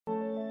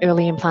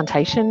early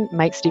implantation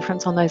makes a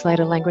difference on those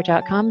later language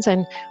outcomes.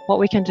 And what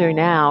we can do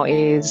now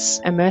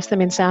is immerse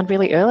them in sound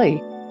really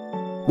early.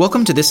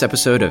 Welcome to this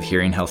episode of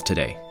Hearing Health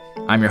Today.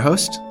 I'm your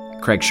host,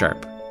 Craig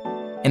Sharp.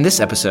 In this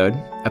episode,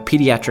 A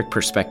Pediatric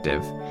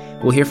Perspective,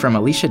 we'll hear from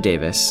Alicia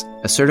Davis,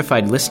 a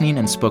certified listening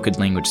and spoken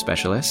language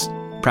specialist,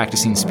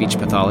 practicing speech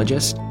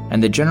pathologist,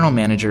 and the general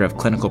manager of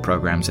clinical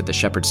programs at the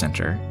Shepherd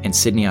Centre in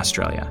Sydney,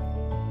 Australia.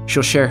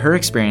 She'll share her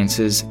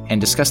experiences and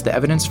discuss the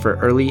evidence for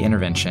early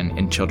intervention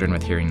in children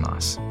with hearing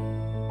loss.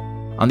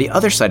 On the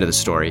other side of the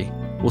story,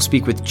 we'll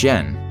speak with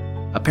Jen,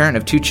 a parent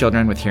of 2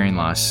 children with hearing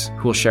loss,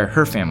 who will share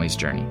her family's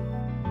journey.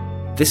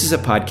 This is a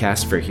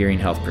podcast for hearing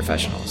health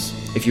professionals.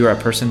 If you are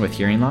a person with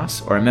hearing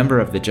loss or a member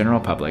of the general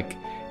public,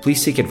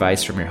 please seek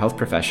advice from your health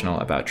professional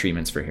about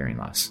treatments for hearing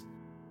loss.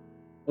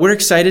 We're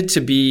excited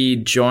to be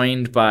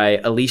joined by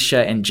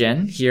Alicia and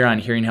Jen here on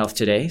Hearing Health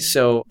Today.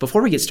 So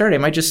before we get started, I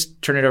might just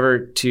turn it over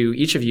to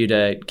each of you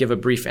to give a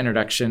brief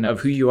introduction of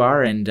who you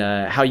are and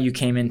how you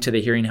came into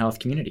the hearing health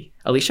community.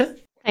 Alicia?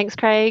 Thanks,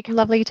 Craig.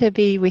 Lovely to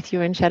be with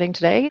you and chatting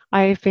today.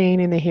 I've been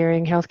in the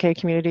hearing healthcare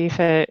community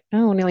for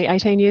nearly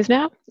 18 years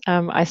now.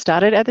 I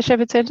started at the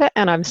Shepherd Centre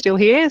and I'm still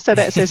here. So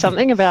that says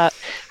something about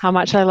how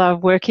much I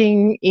love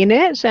working in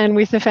it and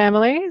with the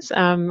families.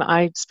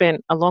 I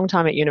spent a long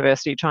time at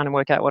university trying to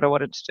work out what I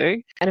wanted to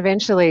do and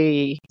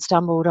eventually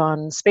stumbled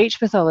on speech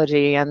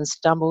pathology and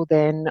stumbled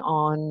then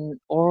on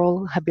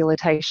oral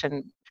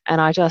habilitation. And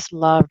I just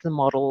loved the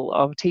model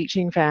of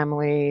teaching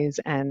families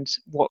and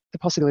what the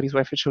possibilities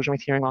were for children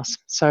with hearing loss.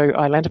 So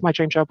I landed my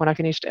dream job when I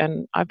finished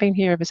and I've been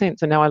here ever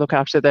since. And now I look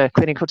after the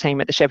clinical team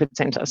at the Shepherd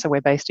Centre. So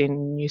we're based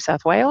in New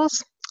South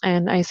Wales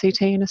and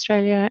ACT in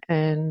Australia,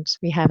 and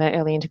we have an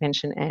early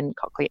intervention and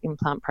cochlear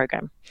implant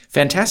program.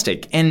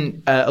 Fantastic.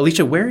 And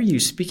Alicia, where are you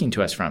speaking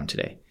to us from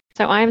today?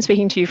 So I am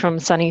speaking to you from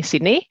sunny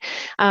Sydney.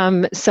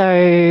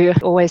 So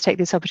always take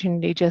this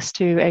opportunity just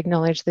to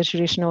acknowledge the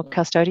traditional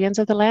custodians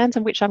of the lands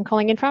in which I'm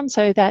calling in from.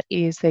 So that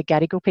is the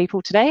Gadigal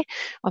people today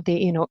of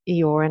the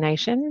Eora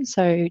Nation.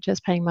 So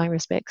just paying my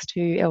respects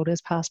to elders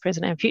past,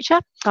 present and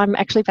future. I'm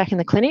actually back in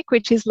the clinic,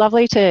 which is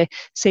lovely to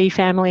see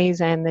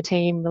families and the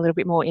team a little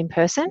bit more in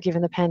person,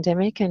 given the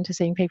pandemic, and to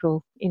seeing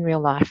people in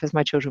real life, as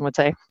my children would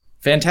say.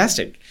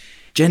 Fantastic.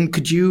 Jen,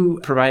 could you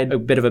provide a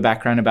bit of a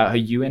background about how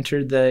you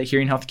entered the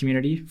hearing health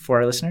community for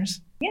our listeners?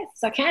 Yes,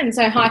 I can.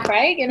 So hi,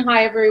 Craig, and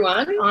hi,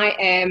 everyone. I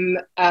am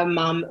a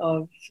mum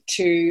of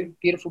 2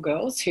 beautiful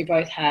girls who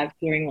both have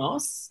hearing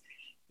loss.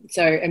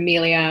 So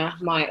Amelia,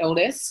 my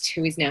eldest,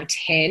 who is now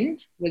 10,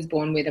 was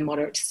born with a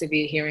moderate to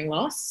severe hearing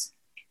loss.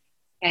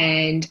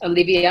 And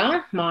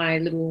Olivia, my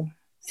little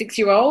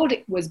 6-year-old,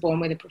 was born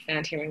with a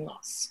profound hearing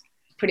loss.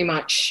 Pretty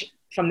much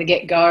from the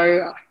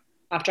get-go,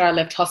 after I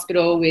left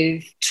hospital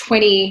with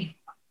 20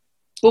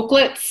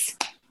 booklets,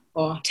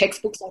 or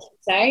textbooks, I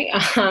should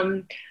say,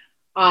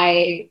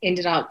 I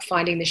ended up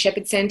finding the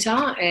Shepherd Centre,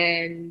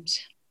 and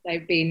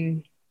they've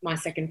been my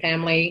second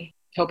family,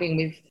 helping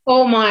with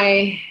all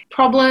my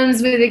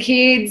problems with the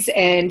kids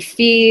and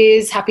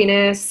fears,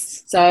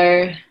 happiness.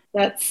 So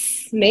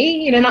that's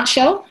me in a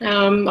nutshell.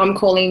 I'm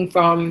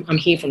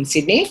here from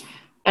Sydney,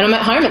 and I'm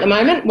at home at the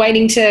moment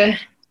waiting to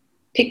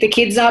pick the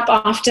kids up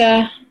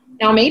after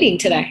our meeting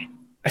today.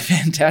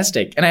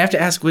 Fantastic. And I have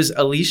to ask, was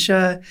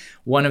Alicia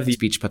one of the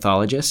speech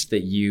pathologists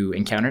that you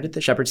encountered at the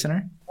Shepherd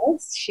Centre?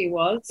 Yes, she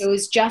was. It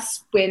was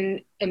just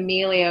when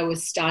Amelia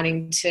was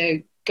starting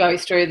to go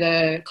through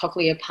the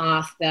cochlear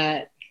path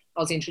that I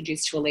was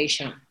introduced to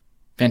Alicia.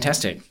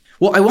 Fantastic.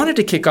 Well, I wanted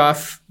to kick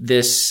off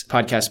this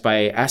podcast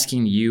by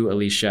asking you,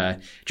 Alicia,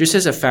 just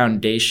as a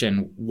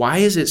foundation, why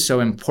is it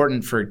so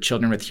important for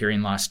children with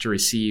hearing loss to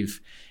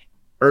receive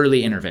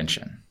early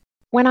intervention?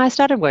 When I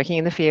started working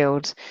in the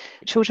field,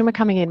 children were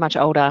coming in much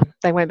older.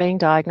 They weren't being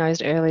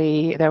diagnosed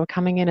early. They were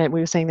coming in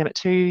we were seeing them at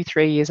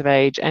 2-3 years of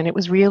age. And it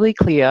was really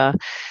clear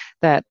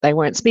that they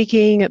weren't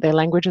speaking, that their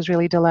language was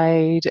really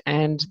delayed.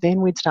 And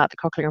then we'd start the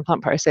cochlear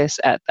implant process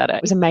at that age.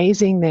 It was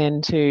amazing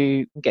then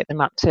to get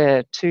them up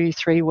to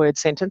 2-3 word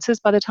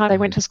sentences by the time they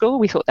went to school.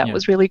 We thought that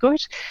was really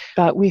good.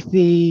 But with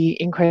the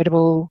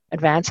incredible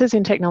advances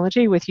in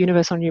technology with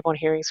universal newborn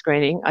hearing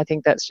screening, I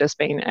think that's just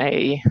been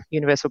a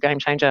universal game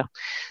changer.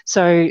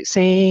 So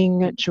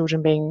seeing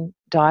children being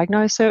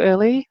diagnosed so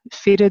early,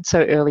 fitted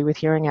so early with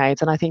hearing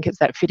aids, and I think it's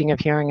that fitting of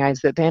hearing aids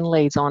that then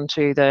leads on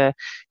to the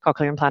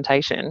cochlear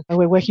implantation. And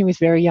we're working with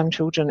very young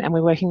children and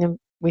we're working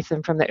with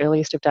them from the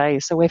earliest of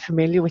days, so we're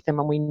familiar with them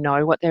and we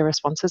know what their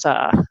responses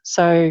are.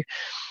 So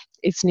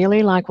it's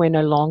nearly like we're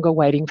no longer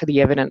waiting for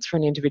the evidence for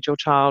an individual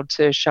child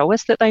to show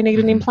us that they need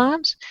an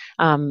implant,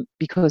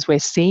 because we're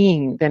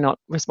seeing they're not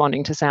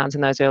responding to sounds in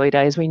those early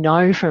days. We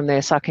know from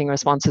their sucking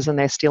responses and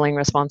their stilling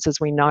responses,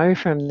 we know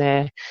from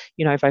their,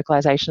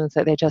 vocalizations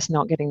that they're just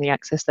not getting the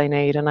access they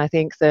need. And I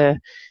think the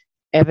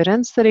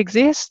evidence that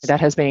exists that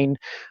has been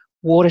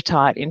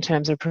watertight in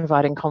terms of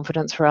providing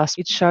confidence for us,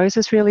 it shows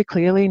us really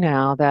clearly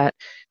now that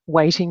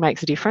waiting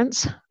makes a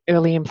difference.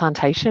 early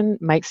implantation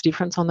makes a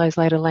difference on those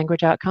later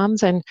language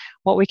outcomes. And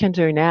what we can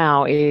do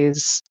now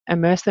is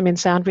immerse them in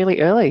sound really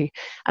early,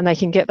 and they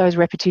can get those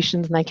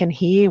repetitions and they can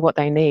hear what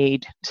they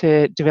need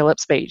to develop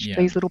speech. Yeah.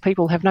 These little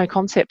people have no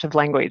concept of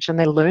language and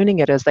they're learning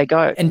it as they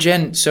go. And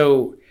Jen,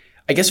 so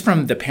I guess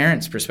from the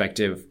parent's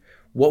perspective,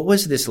 what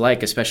was this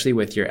like, especially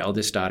with your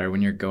eldest daughter,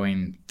 when you're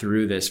going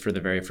through this for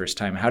the very first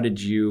time? How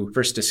did you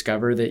first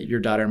discover that your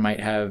daughter might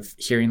have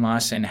hearing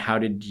loss, and how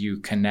did you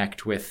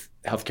connect with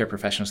healthcare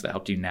professionals that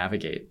helped you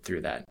navigate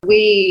through that?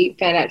 We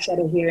found out she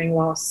had a hearing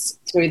loss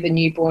through the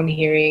newborn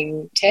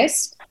hearing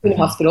test in the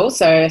hospital.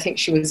 So I think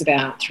she was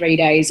about 3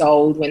 days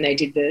old when they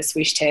did the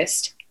swish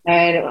test.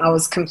 And I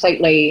was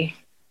completely...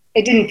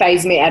 It didn't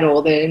faze me at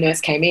all. The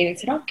nurse came in and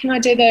said, "Oh, can I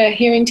do the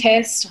hearing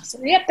test?" I said,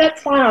 "Yep,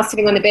 that's fine." I was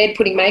sitting on the bed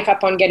putting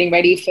makeup on, getting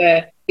ready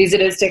for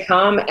visitors to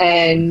come,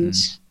 and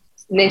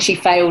then she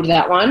failed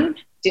that one.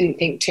 Didn't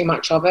think too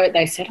much of it.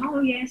 They said,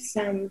 "Oh, yes,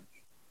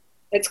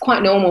 it's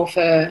quite normal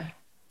for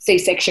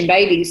C-section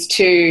babies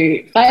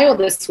to fail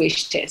the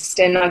swish test."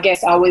 And I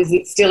guess I was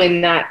still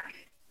in that,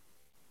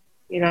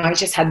 I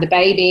just had the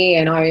baby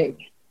and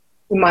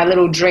in my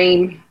little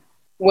dream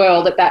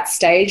world at that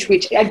stage,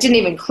 which I didn't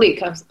even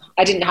click.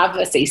 I didn't have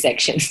a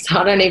C-section, so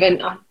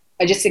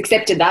I just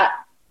accepted that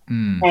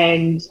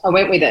and I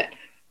went with it.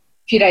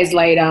 A few days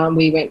later,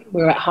 we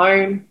were at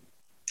home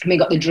and we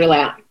got the drill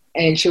out,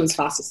 and she was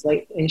fast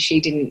asleep and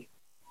she didn't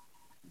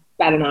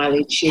bat an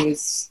eyelid. She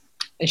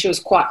was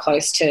quite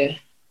close to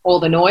all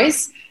the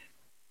noise,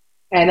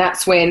 and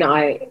that's when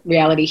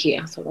reality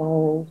hit. I thought,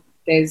 oh,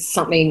 there's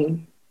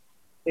something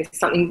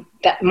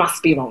that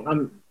must be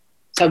wrong.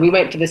 So we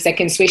went for the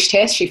second swish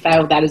test. She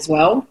failed that as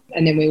well.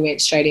 And then we went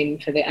straight in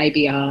for the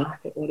ABR,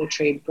 the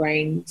auditory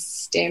brain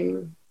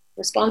stem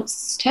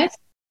response test.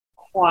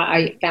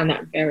 I found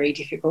that very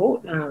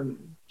difficult,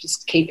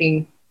 just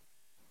keeping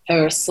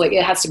her asleep.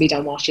 It has to be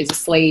done while she's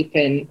asleep,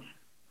 and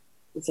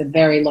it's a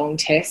very long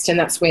test. And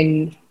that's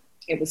when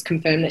it was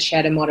confirmed that she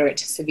had a moderate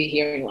to severe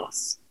hearing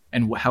loss.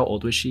 And how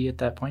old was she at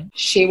that point?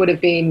 She would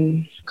have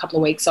been a couple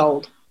of weeks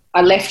old.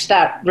 I left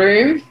that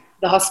room,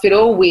 the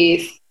hospital,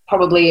 with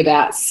probably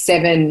about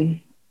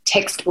 7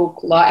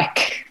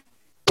 textbook-like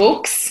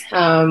books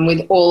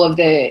with all of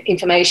the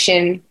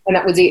information, and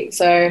that was it.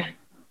 So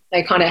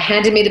they kind of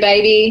handed me the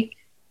baby,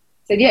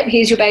 said, "Yep,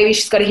 here's your baby.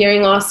 She's got a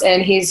hearing loss,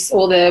 and here's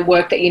all the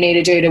work that you need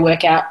to do to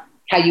work out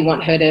how you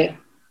want her to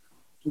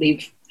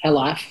live her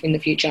life in the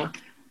future."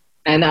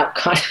 And that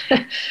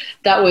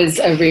was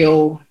a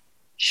real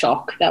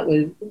shock.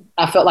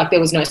 I felt like there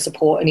was no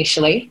support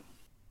initially.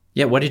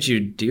 Yeah, what did you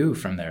do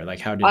from there? Like,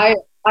 how did I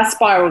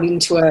spiraled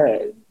into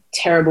a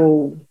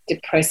terrible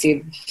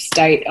depressive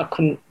state. I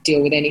couldn't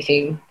deal with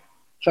anything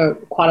for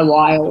quite a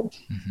while.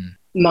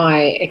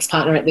 My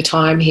ex-partner at the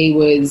time, he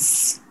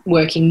was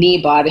working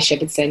nearby the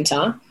Shepherd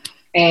Centre,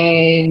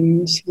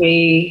 and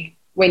we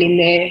went in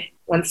there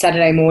one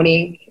Saturday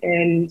morning,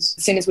 and as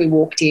soon as we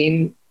walked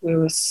in, we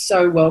were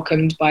so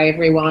welcomed by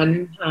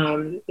everyone.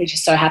 It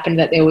just so happened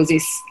that there was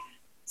this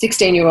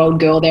 16-year-old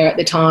girl there at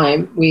the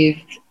time with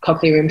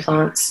cochlear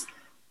implants,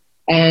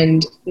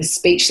 and the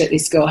speech that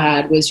this girl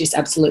had was just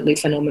absolutely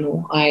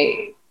phenomenal.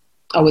 I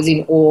was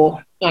in awe.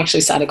 I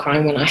actually started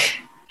crying when I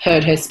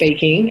heard her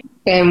speaking.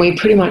 And we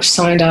pretty much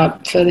signed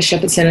up for the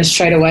Shepherd Centre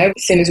straight away.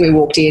 As soon as we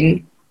walked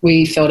in,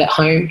 we felt at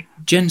home.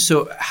 Jen,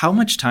 so how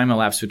much time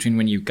elapsed between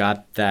when you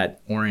got that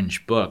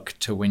orange book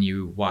to when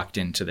you walked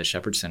into the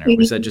Shepherd Centre?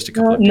 Was that just a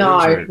couple of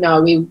days?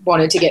 No, we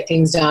wanted to get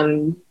things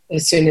done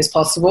as soon as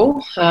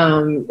possible.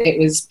 It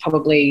was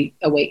probably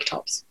a week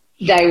tops.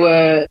 They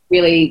were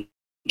really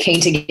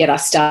keen to get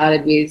us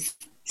started with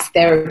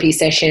therapy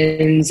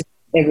sessions,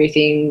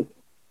 everything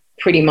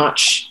pretty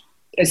much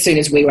as soon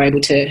as we were able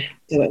to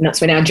do it. And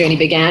that's when our journey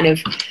began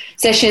of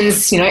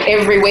sessions,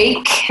 every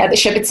week at the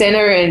Shepherd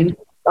Centre, and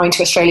going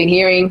to Australian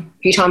Hearing a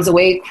few times a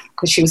week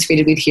because she was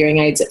fitted with hearing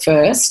aids at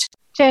first.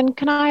 Jen,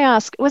 can I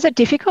ask, was it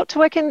difficult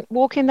to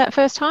walk in that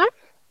first time?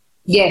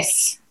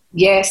 Yes,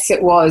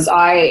 it was.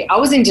 I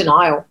was in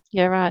denial.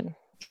 Yeah, right.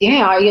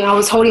 Yeah, I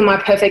was holding my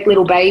perfect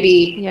little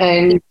baby,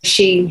 and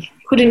she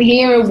couldn't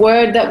hear a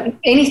word,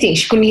 anything.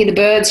 She couldn't hear the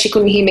birds. She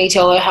couldn't hear me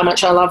tell her how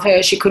much I love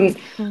her. She couldn't.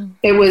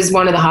 It was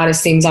one of the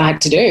hardest things I had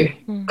to do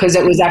because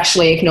it was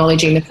actually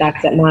acknowledging the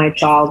fact that my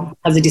child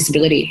has a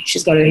disability.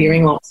 She's got a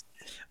hearing loss.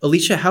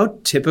 Alicia, how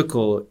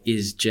typical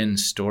is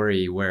Jen's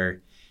story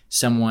where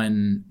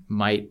someone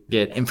might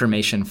get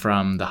information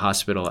from the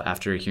hospital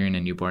after hearing a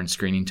newborn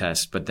screening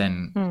test, but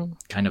then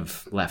kind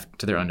of left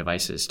to their own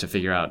devices to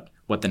figure out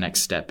what the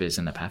next step is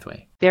in the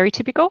pathway? Very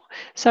typical.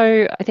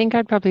 So I think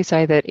I'd probably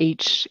say that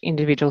each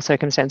individual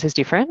circumstance is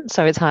different.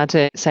 So it's hard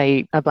to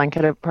say a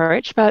blanket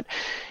approach, but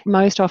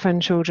most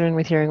often children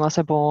with hearing loss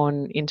are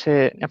born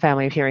into a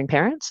family of hearing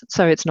parents.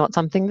 So it's not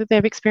something that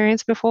they've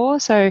experienced before.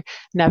 So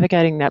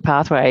navigating that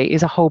pathway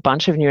is a whole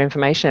bunch of new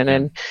information,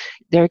 and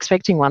they're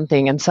expecting one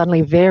thing, and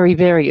suddenly very,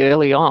 very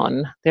early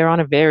on, they're on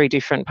a very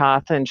different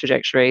path and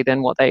trajectory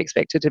than what they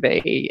expected to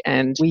be.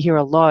 And we hear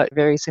a lot,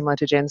 very similar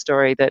to Jen's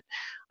story, that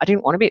I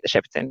didn't want to be at the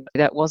Shepherd Centre.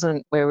 That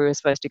wasn't where we were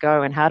supposed to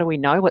go. And how do we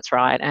know what's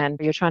right? And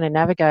you're trying to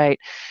navigate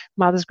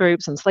mothers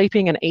groups and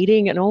sleeping and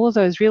eating and all of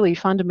those really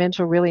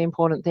fundamental, really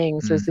important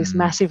things. There's this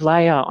massive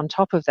layer on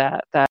top of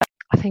that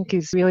I think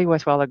is really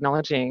worthwhile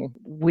acknowledging.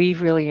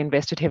 We've really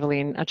invested heavily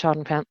in a child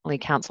and family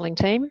counselling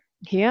team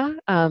here,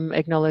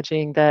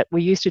 acknowledging that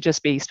we used to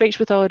just be speech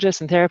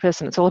pathologists and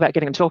therapists and it's all about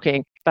getting them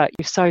talking, but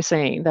you've so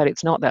seen that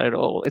it's not that at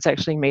all. It's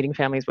actually meeting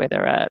families where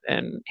they're at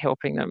and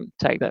helping them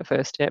take that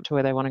first step to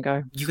where they want to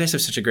go. You guys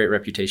have such a great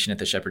reputation at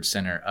the Shepherd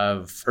Center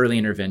of early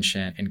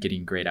intervention and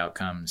getting great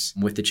outcomes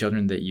with the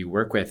children that you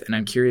work with. And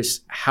I'm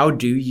curious, how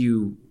do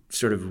you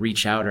sort of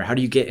reach out, or how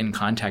do you get in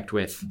contact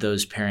with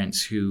those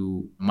parents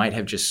who might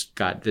have just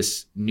got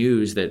this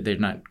news that they're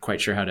not quite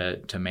sure how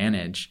to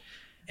manage?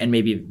 And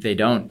maybe they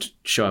don't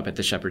show up at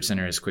the Shepherd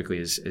Center as quickly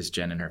as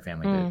Jen and her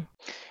family did.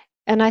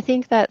 And I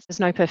think that there's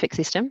no perfect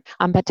system,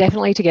 but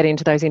definitely to get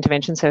into those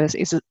intervention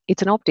services,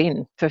 it's an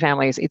opt-in for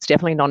families. It's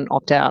definitely not an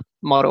opt-out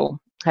model.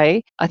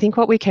 Okay. I think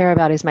what we care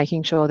about is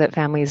making sure that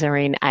families are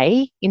in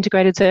a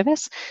integrated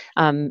service.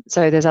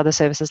 So there's other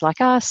services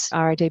like us,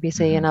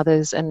 RADBC and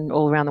others, and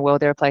all around the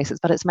world there are places,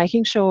 but it's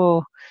making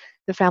sure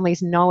the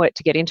families know it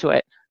to get into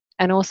it,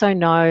 and also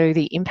know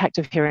the impact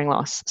of hearing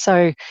loss.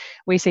 So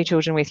we see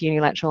children with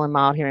unilateral and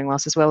mild hearing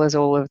loss as well as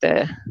all of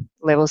the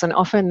levels. And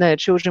often the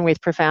children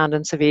with profound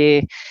and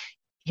severe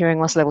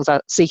hearing loss levels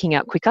are seeking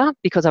out quicker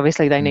because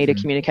obviously they need a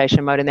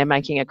communication mode and they're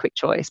making a quick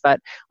choice. But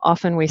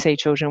often we see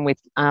children with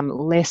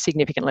less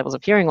significant levels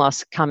of hearing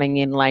loss coming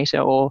in later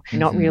or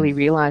not really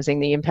realising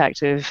the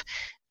impact of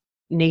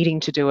needing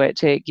to do it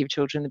to give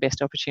children the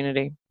best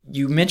opportunity.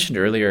 You mentioned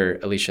earlier,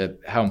 Alicia,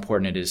 how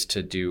important it is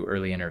to do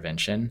early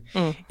intervention.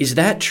 Is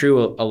that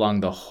true along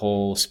the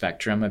whole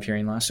spectrum of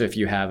hearing loss? So if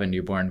you have a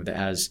newborn that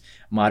has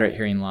moderate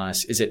hearing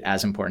loss, is it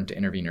as important to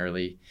intervene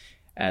early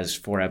as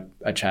for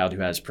a child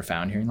who has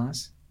profound hearing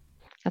loss?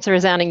 That's a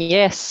resounding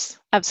yes.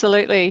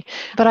 Absolutely.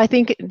 But I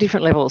think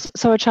different levels.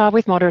 So a child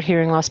with moderate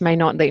hearing loss may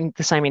not need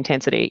the same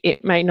intensity.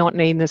 It may not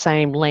need the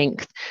same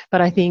length.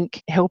 But I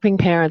think helping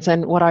parents,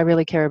 and what I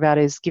really care about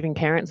is giving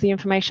parents the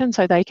information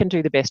so they can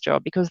do the best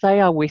job because they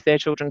are with their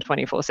children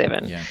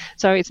 24/7. Yeah.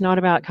 So it's not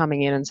about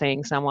coming in and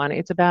seeing someone.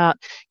 It's about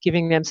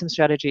giving them some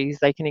strategies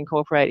they can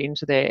incorporate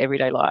into their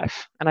everyday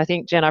life. And I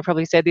think, Jen, I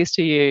probably said this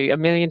to you a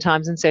million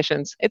times in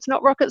sessions. It's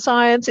not rocket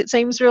science. It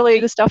seems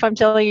really, the stuff I'm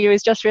telling you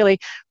is just really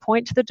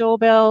point to the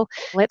doorbell.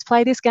 Let's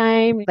play this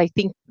game. They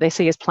think they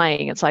see us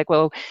playing. It's like,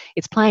 well,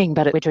 it's playing,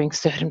 but we're doing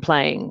certain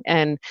playing.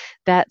 And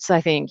that's,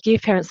 I think,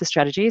 give parents the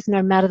strategies,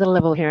 no matter the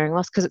level of hearing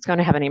loss, because it's going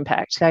to have an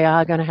impact. They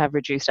are going to have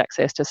reduced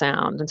access to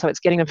sound. And so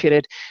it's getting them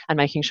fitted and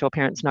making sure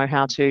parents know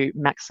how to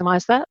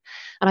maximise that.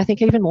 And I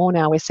think even more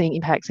now, we're seeing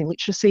impacts in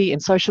literacy,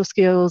 in social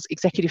skills,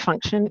 executive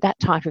function, that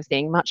type of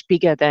thing, much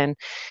bigger than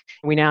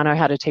we now know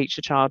how to teach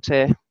a child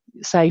to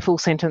say full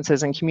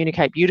sentences and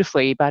communicate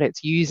beautifully, but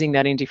it's using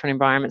that in different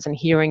environments and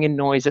hearing and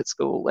noise at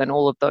school and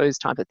all of those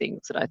type of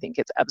things that I think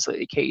it's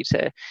absolutely key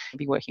to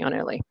be working on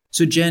early.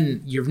 So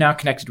Jen, you've now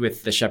connected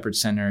with the Shepherd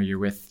Center, you're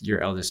with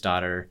your eldest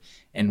daughter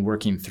and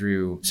working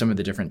through some of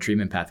the different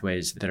treatment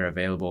pathways that are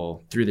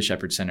available through the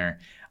Shepherd Center.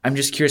 I'm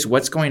just curious,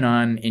 what's going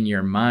on in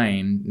your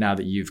mind now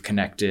that you've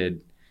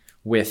connected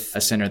with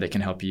a center that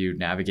can help you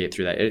navigate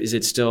through that? Is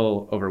it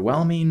still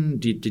overwhelming?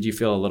 Did you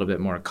feel a little bit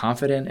more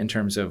confident in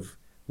terms of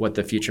what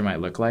the future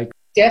might look like?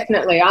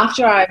 Definitely.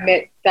 After I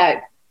met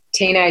that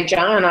teenager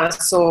and I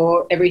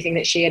saw everything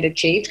that she had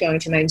achieved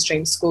going to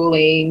mainstream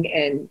schooling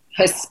and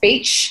her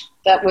speech,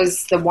 that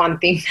was the one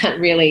thing that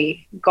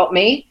really got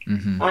me.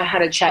 I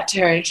had a chat to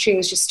her and she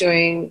was just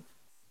doing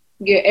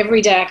your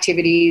everyday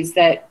activities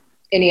that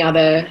any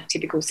other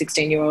typical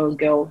 16-year-old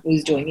girl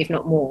was doing, if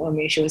not more. I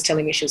mean, she was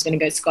telling me she was going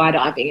to go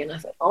skydiving and I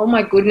thought, oh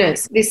my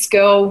goodness, this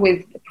girl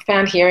with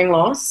profound hearing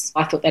loss,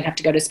 I thought they'd have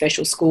to go to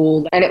special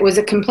school. And it was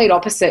a complete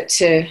opposite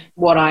to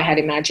what I had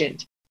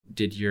imagined.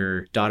 Did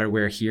your daughter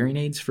wear hearing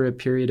aids for a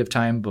period of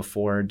time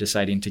before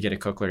deciding to get a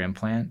cochlear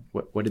implant?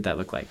 What did that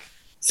look like?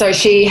 So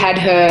she had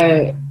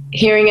her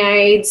hearing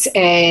aids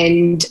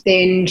and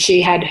then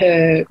she had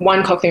her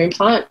one cochlear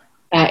implant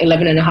at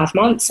 11 and a half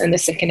months and the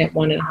second at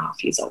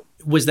 1.5 years old.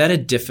 Was that a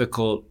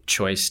difficult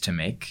choice to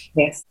make?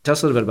 Yes. Tell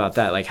us a little bit about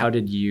that. Like, how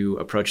did you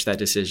approach that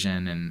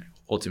decision and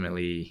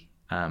ultimately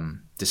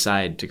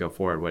decide to go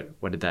forward?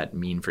 What did that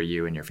mean for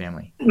you and your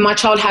family? My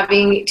child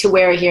having to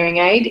wear a hearing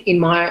aid, in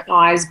my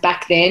eyes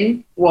back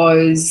then,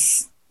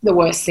 was the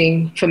worst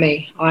thing for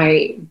me.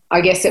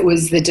 I guess it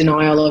was the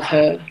denial of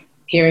her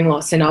hearing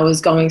loss, and I was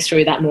going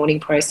through that mourning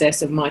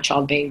process of my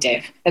child being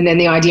deaf. And then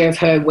the idea of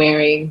her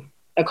wearing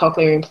a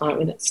cochlear implant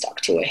when it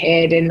stuck to her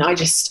head, and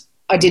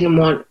I didn't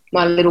want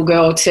my little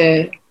girl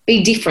to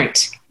be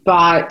different.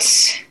 But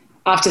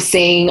after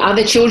seeing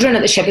other children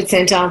at the Shepherd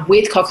Centre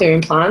with cochlear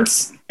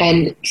implants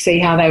and see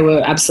how they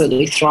were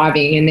absolutely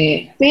thriving in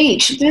their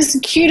speech, just the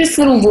cutest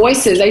little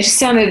voices, they just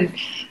sounded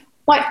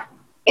like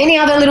any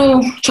other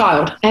little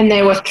child, and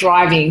they were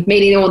thriving,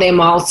 meeting all their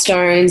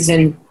milestones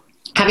and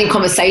having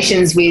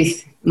conversations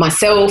with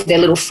myself, their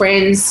little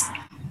friends.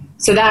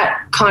 So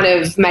that kind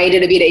of made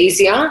it a bit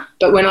easier.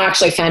 But when I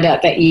actually found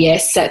out that,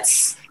 yes,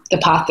 that's the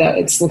path that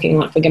it's looking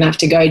like we're going to have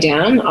to go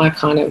down, I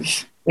kind of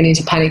went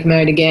into panic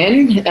mode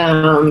again.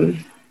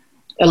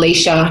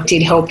 Alicia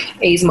did help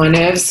ease my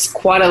nerves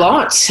quite a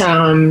lot.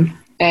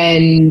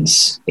 And,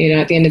 you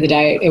know, at the end of the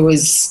day, it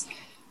was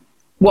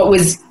what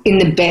was in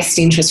the best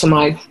interest for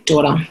my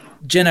daughter.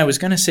 Jen, I was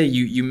going to say,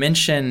 you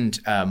mentioned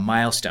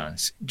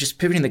milestones. Just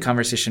pivoting the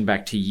conversation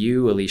back to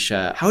you,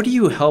 Alicia, how do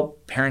you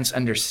help parents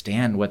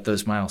understand what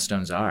those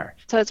milestones are?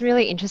 So it's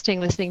really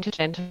interesting listening to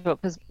Jen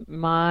talk, because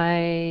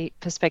my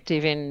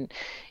perspective in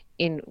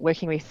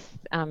working with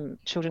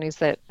children is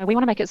that we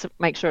want to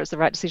make sure it's the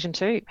right decision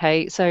too.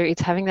 Hey, so it's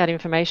having that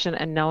information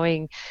and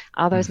knowing,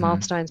 are those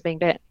milestones being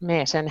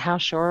met, and how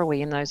sure are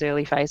we in those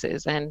early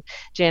phases? And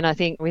Jen, I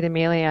think with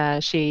Amelia,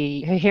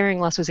 her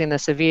hearing loss was in the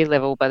severe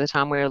level by the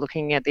time we were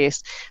looking at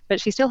this, but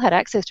she still had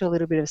access to a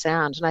little bit of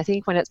sound. And I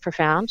think when it's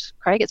profound,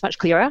 Craig, it's much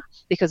clearer,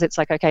 because it's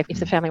like, okay,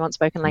 if the family wants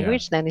spoken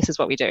language, then this is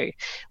what we do.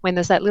 When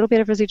there's that little bit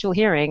of residual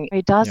hearing,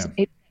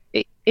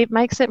 it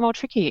makes it more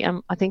tricky.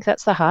 I think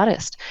that's the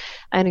hardest.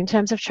 And in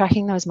terms of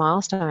tracking those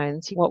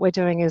milestones, what we're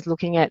doing is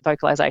looking at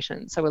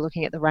vocalization. So we're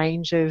looking at the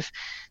range of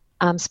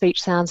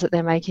speech sounds that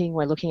they're making.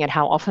 We're looking at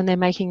how often they're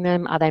making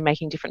them. Are they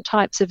making different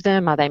types of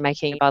them? Are they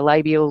making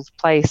bilabial,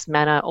 place,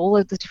 manner, all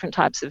of the different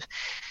types of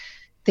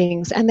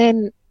things? And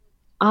then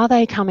are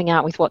they coming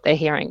out with what they're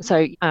hearing?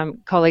 So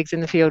colleagues in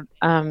the field,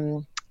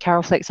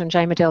 Carol Flex and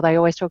Jay Medell, they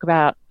always talk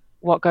about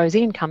what goes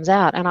in comes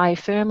out. And I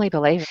firmly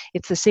believe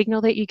it's the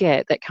signal that you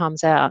get that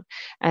comes out.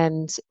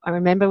 And I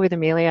remember with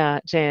Amelia,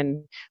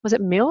 Jen, was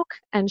it milk?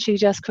 And she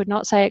just could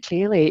not say it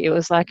clearly. It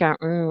was like I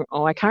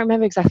can't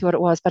remember exactly what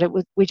it was, but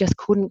we just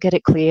couldn't get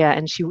it clear.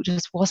 And she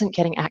just wasn't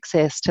getting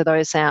access to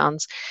those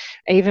sounds,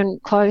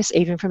 even close,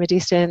 even from a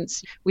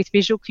distance. With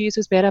visual cues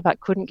was better, but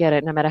couldn't get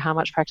it no matter how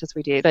much practice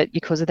we did. But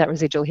because of that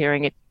residual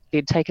hearing, it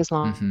did take us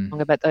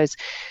longer. But those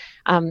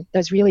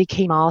really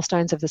key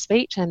milestones of the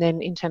speech, and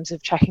then in terms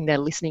of tracking their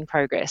listening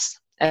progress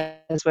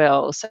as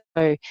well.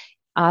 So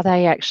are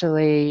they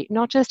actually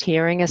not just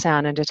hearing a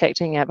sound and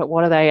detecting it, but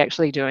what are they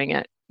actually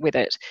doing with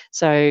it?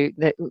 So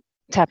that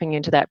tapping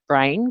into that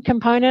brain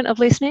component of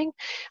listening.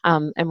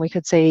 And we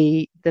could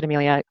see that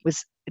Amelia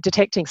was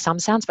detecting some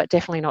sounds, but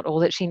definitely not all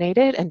that she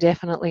needed, and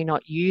definitely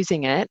not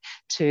using it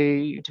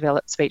to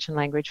develop speech and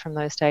language from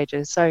those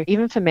stages. So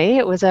even for me,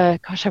 it was I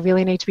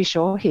really need to be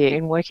sure here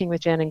in working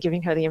with Jen and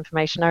giving her the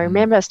information. I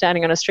remember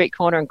standing on a street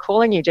corner and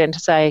calling you, Jen, to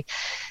say,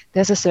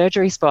 there's a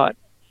surgery spot.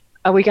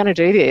 Are we going to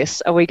do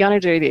this? Are we going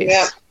to do this?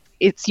 Yeah.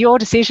 It's your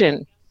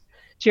decision.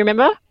 Do you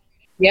remember?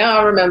 Yeah,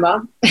 I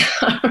remember.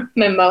 I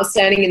was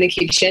standing in the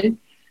kitchen.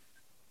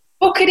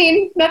 Book it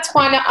in. That's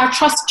fine. I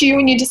trust you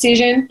in your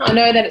decision. I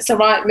know that it's the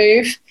right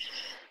move.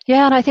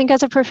 Yeah, and I think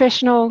as a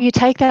professional, you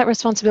take that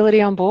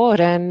responsibility on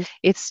board, and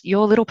it's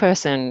your little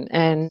person,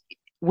 and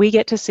we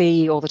get to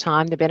see all the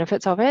time the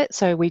benefits of it.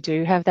 So we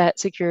do have that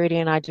security,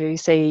 and I do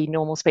see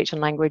normal speech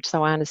and language,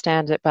 so I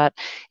understand it, but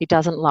it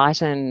doesn't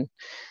lighten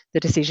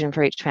the decision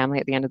for each family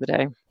at the end of the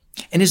day.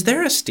 And is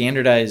there a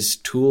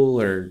standardized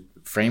tool or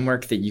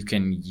framework that you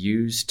can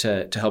use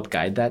to help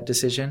guide that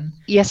decision?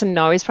 Yes and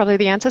no is probably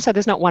the answer. So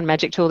there's not one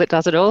magic tool that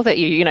does it all, that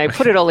you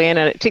put it all in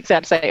and it ticks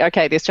out to say,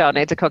 okay, this child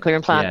needs a cochlear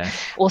implant. Yeah.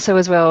 Also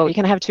as well, you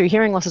can have two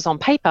hearing losses on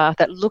paper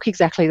that look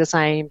exactly the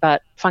same,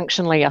 but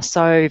functionally are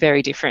so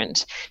very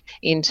different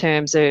in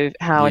terms of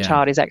how a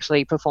child is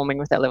actually performing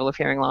with that level of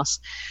hearing loss.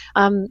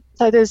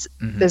 So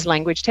there's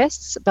language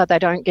tests, but they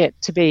don't get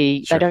to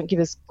be, they don't give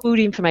us good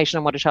information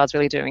on what a child's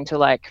really doing till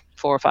like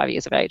 4 or 5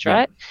 years of age,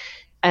 right?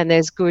 And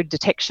there's good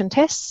detection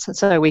tests,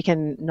 so we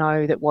can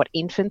know that what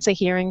infants are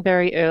hearing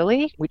very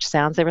early, which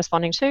sounds they're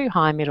responding to,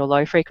 high, mid or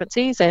low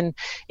frequencies, and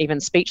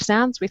even speech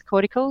sounds with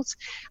corticals.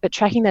 But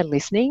tracking their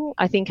listening,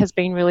 I think, has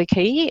been really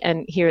key.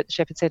 And here at the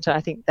Shepherd Centre, I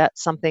think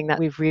that's something that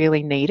we've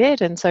really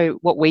needed. And so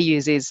what we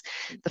use is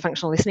the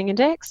Functional Listening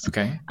Index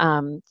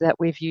that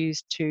we've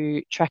used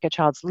to track a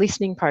child's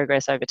listening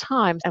progress over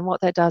time. And what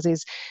that does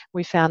is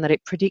we found that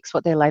it predicts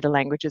what their later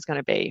language is going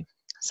to be.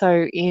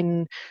 So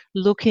in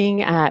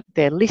looking at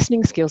their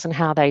listening skills and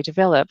how they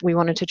develop, we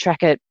wanted to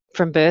track it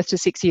from birth to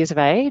 6 years of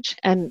age.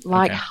 And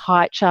like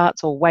height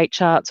charts or weight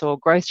charts or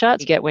growth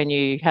charts you get when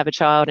you have a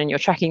child and you're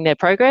tracking their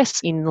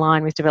progress in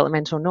line with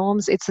developmental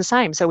norms, it's the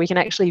same. So we can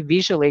actually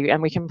visually,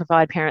 and we can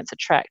provide parents a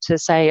track to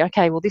say,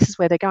 okay, well, this is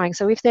where they're going.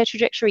 So if their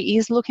trajectory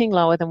is looking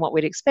lower than what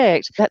we'd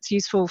expect, that's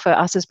useful for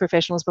us as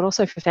professionals, but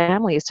also for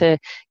families to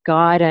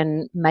guide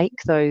and make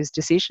those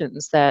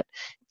decisions. That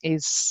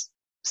is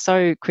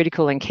so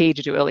critical and key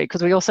to do early,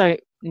 because we also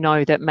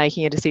know that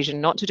making a decision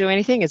not to do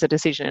anything is a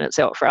decision in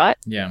itself, right?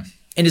 Yeah.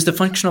 And is the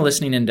Functional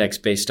Listening Index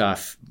based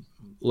off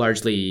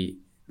largely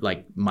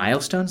like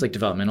milestones, like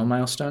developmental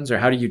milestones, or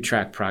how do you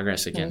track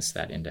progress against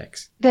that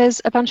index?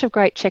 There's a bunch of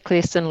great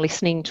checklists and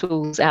listening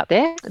tools out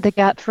there. The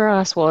gap for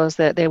us was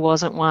that there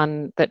wasn't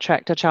one that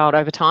tracked a child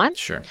over time.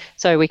 Sure.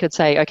 So we could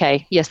say,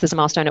 okay, yes, there's a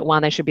milestone at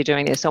 1, they should be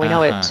doing this. So we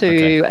know at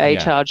 2, a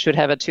child should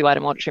have a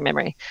 2-item auditory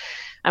memory.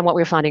 And what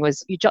we were finding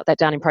was you jot that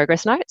down in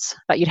progress notes,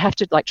 but you'd have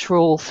to like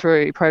trawl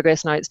through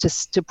progress notes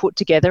to put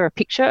together a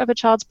picture of a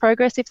child's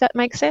progress, if that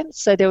makes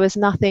sense. So there was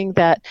nothing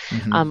that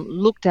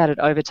looked at it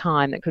over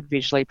time that could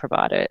visually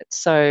provide it.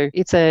 So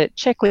it's a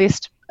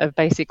checklist of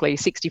basically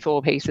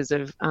 64 pieces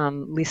of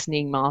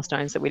listening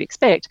milestones that we'd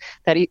expect,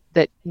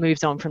 that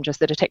moves on from just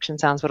the detection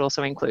sounds, but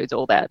also includes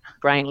all that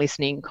brain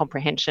listening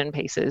comprehension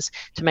pieces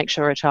to make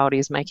sure a child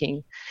is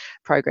making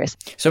progress.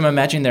 So I'm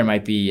imagining there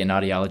might be an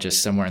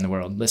audiologist somewhere in the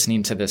world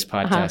listening to this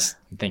podcast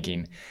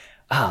thinking,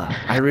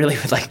 I really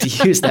would like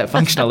to use that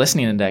functional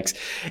listening index.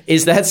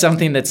 Is that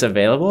something that's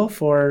available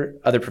for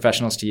other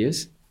professionals to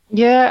use?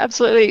 Yeah,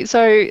 absolutely.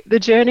 So the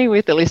journey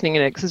with the listening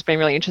index has been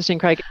really interesting,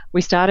 Craig. We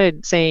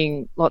started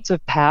seeing lots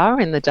of power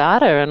in the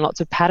data and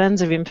lots of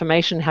patterns of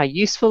information, how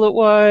useful it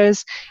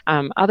was.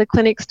 Other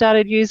clinics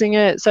started using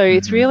it. So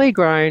it's really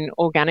grown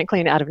organically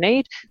and out of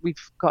need. We've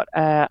got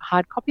a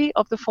hard copy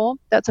of the form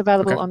that's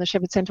available on the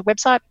Shepherd Centre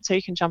website, so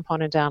you can jump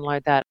on and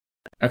download that.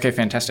 Okay,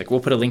 fantastic. We'll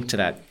put a link to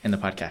that in the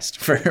podcast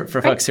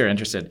for folks who are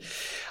interested.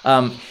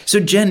 So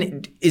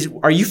Jen,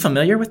 are you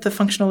familiar with the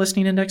functional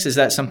listening index? Is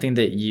that something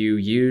that you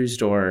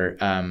used, or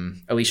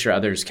Alicia or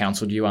others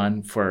counseled you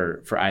on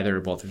for either or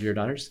both of your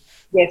daughters?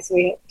 Yes,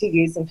 we did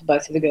use them for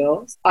both of the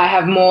girls. I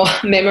have more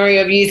memory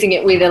of using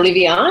it with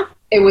Olivia.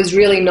 It was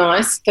really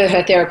nice for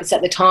her therapist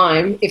at the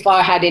time if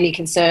I had any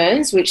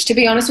concerns, which, to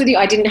be honest with you,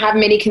 I didn't have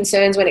many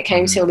concerns when it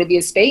came to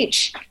Olivia's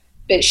speech,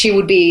 but she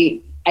would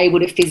be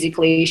able to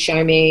physically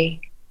show me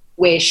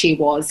where she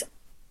was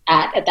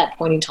at that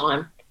point in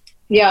time.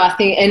 Yeah, I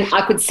think, and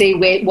I could see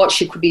what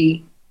she could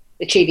be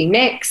achieving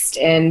next,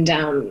 and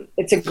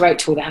it's a great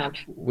tool to have.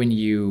 When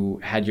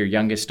you had your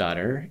youngest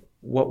daughter,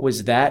 what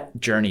was that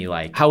journey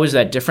like? How was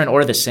that different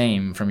or the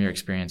same from your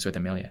experience with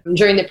Amelia?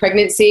 During the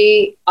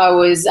pregnancy, I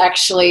was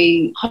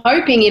actually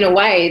hoping in a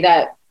way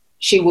that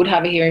she would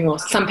have a hearing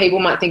loss. Some people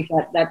might think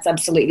that that's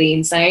absolutely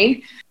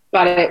insane,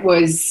 but it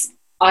was,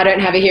 I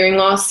don't have a hearing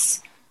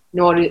loss,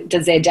 nor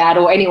does their dad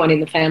or anyone in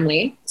the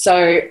family.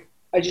 So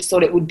I just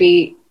thought it would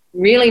be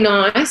really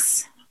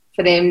nice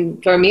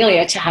for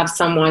Amelia to have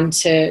someone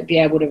to be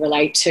able to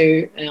relate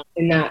to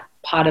in that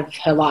part of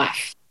her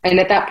life. And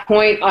at that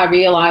point, I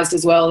realised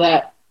as well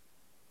that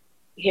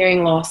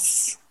hearing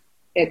loss,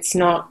 it's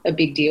not a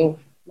big deal.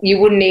 You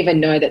wouldn't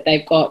even know that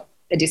they've got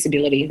a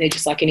disability. They're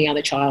just like any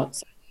other child.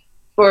 So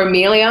for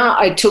Amelia,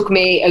 it took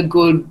me a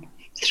good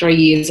 3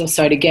 years or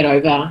so to get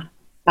over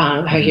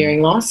her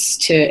hearing loss,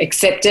 to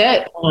accept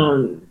it,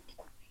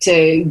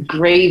 to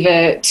grieve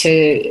it,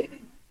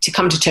 to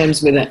come to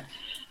terms with it.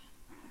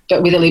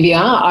 But with Olivia,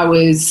 I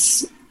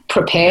was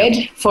prepared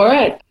for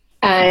it.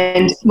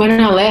 And when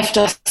I left,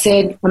 I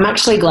said, I'm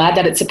actually glad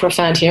that it's a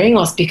profound hearing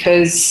loss,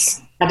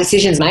 because our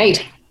decision's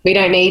made. We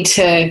don't need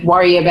to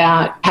worry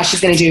about how she's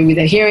going to do with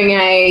her hearing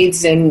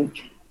aids. And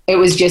it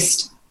was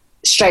just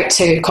straight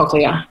to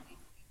Cochlear.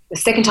 The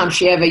second time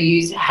she ever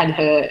had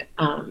her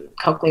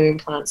Cochlear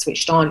implant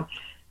switched on,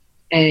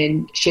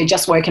 and she had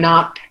just woken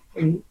up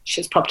and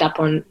she was propped up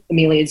on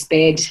Amelia's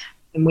bed,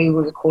 and we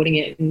were recording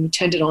it, and we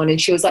turned it on,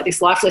 and she was like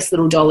this lifeless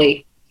little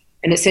dolly.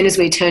 And as soon as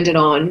we turned it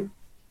on,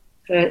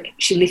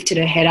 she lifted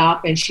her head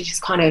up and she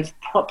just kind of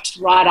propped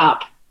right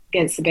up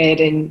against the bed,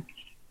 and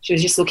she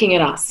was just looking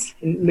at us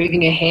and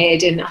moving her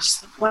head, and I was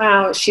just like,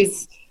 wow,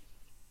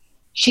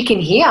 she can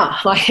hear.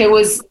 Like, it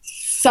was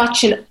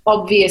such an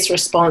obvious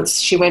response.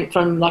 She went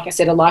from, like I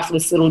said, a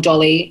lifeless little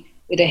dolly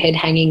with her head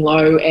hanging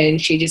low,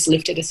 and she just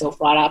lifted herself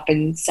right up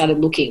and started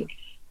looking.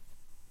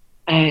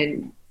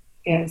 And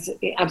yeah, it's an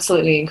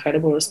absolutely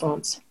incredible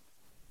response.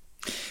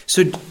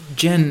 So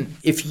Jen,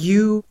 if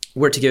you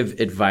were to give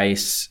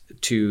advice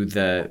to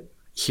the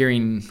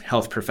hearing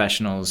health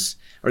professionals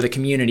or the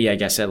community, I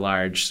guess, at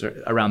large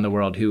around the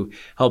world who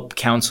help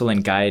counsel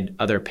and guide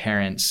other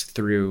parents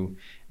through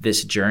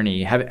this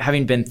journey,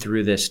 having been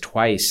through this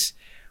twice,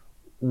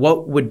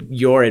 what would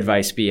your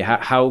advice be?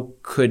 How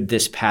could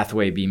this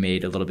pathway be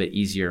made a little bit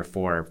easier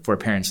for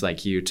parents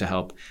like you to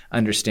help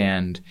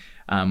understand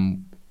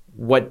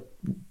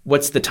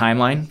what's the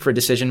timeline for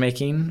decision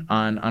making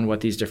on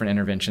what these different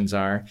interventions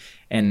are,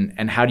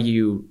 and how do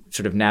you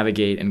sort of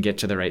navigate and get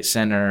to the right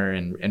center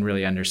and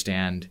really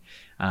understand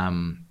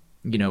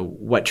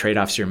what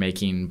trade-offs you're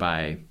making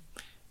by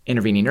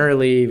intervening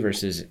early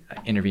versus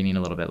intervening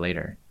a little bit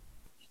later?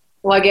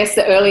 Well, I guess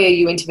the earlier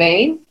you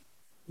intervene,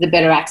 the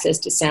better access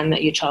to sound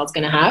that your child's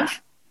going to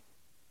have.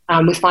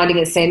 With finding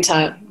a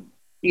centre,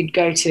 you'd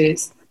go to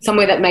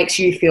somewhere that makes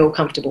you feel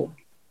comfortable,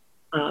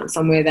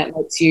 somewhere that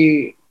makes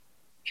you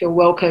feel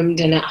welcomed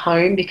and at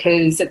home,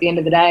 because at the end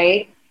of the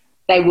day,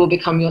 they will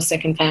become your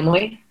second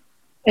family.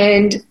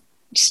 And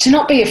just to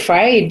not be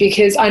afraid,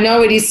 because I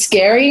know it is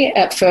scary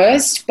at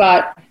first,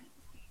 but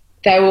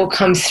they will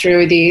come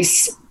through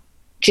this,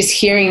 just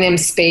hearing them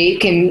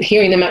speak and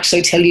hearing them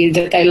actually tell you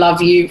that they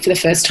love you for the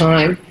first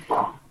time.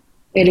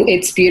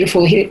 It's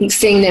beautiful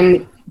seeing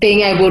them being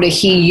able to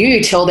hear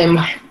you tell them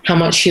how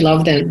much you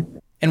love them.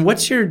 And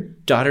what's your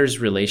daughter's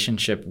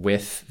relationship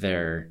with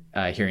their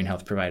hearing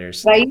health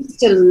providers? They used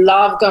to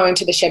love going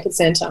to the Shepherd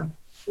Centre.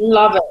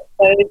 Love it.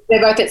 So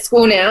they're both at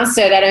school now,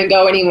 so they don't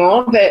go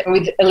anymore. But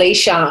with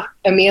Alicia,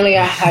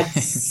 Amelia had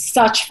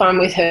such fun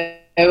with her.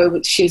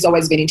 She's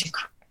always been into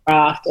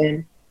craft,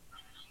 and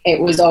it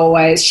was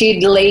always,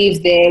 she'd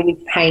leave there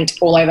with paint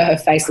all over her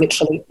face,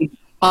 literally.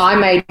 I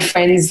made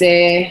friends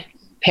there,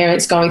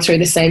 parents going through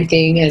the same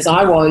thing as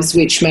I was,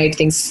 which made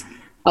things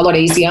a lot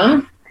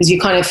easier because you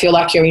kind of feel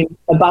like you're in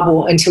a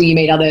bubble until you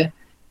meet other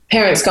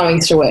parents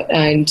going through it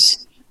and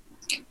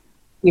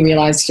you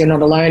realise you're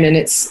not alone, and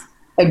it's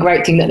a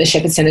great thing that the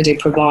Shepherd Centre do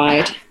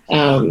provide.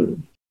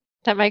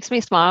 That makes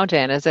me smile,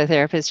 Jen, as a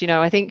therapist.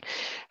 I think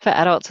for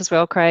adults as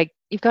well, Craig,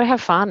 you've got to have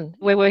fun.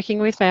 We're working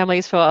with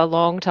families for a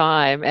long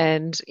time,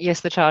 and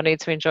yes, the child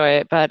needs to enjoy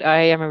it, but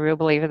I am a real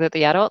believer that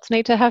the adults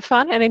need to have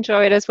fun and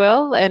enjoy it as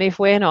well. And if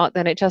we're not,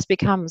 then it just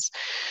becomes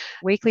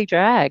weekly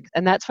drag.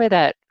 And that's where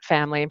that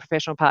family and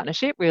professional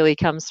partnership really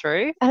comes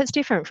through. And it's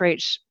different for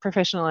each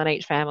professional and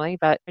each family.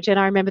 But Jen,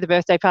 I remember the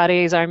birthday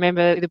parties, I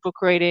remember the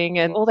book reading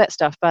and all that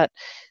stuff, but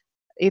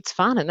it's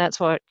fun, and that's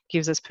what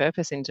gives us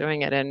purpose in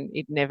doing it. And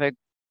it never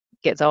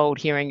gets old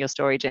hearing your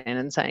story, Jen,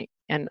 and saying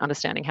and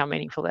understanding how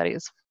meaningful that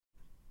is.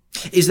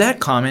 Is that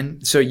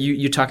common? So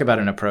you talk about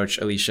an approach,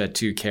 Alicia,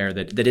 to care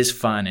that is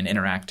fun and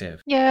interactive.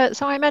 Yeah,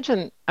 so I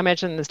imagine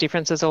there's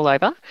differences all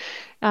over.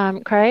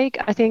 Craig,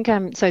 I think,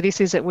 so this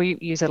is that we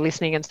use a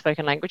listening and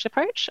spoken language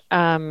approach.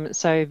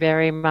 So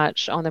very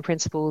much on the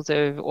principles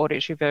of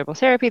auditory verbal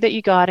therapy that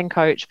you guide and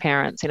coach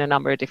parents in a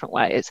number of different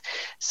ways.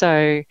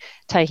 So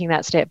taking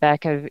that step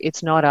back of,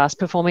 it's not us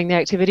performing the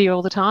activity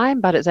all the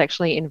time, but it's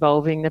actually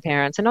involving the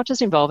parents, and not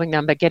just involving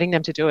them, but getting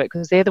them to do it,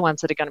 because they're the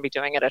ones that are going to be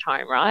doing it at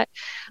home, right?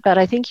 But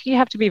I think you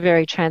have to be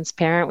very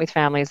transparent with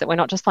families that we're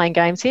not just playing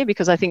games here,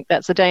 because I think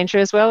that's the danger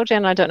as well,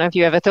 Jen. I don't know if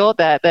you ever thought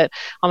that,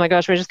 oh my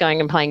gosh, we're just going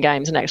and playing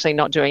games and actually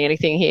not doing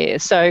anything here.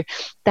 So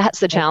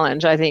that's the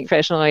challenge, I think,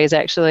 professionally, is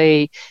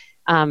actually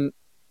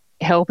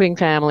helping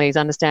families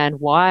understand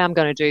why I'm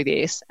going to do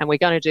this, and we're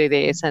going to do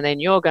this, and then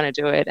you're going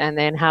to do it, and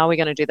then how are we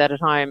going to do that at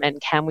home, and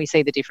can we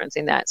see the difference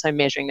in that? So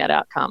measuring that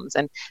outcomes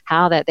and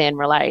how that then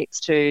relates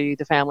to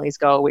the family's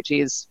goal, which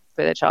is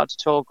for their child to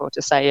talk or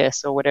to say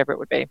yes or whatever it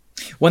would be.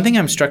 One thing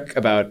I'm struck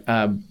about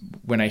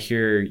when I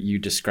hear you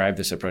describe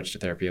this approach to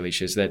therapy,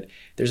 Alicia, is that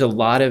there's a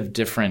lot of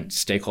different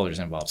stakeholders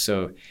involved.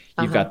 So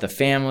you've got the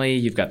family,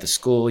 you've got the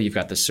school, you've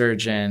got the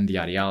surgeon, the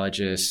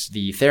audiologist,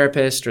 the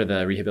therapist or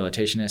the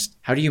rehabilitationist.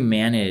 How do you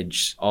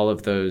manage all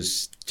of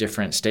those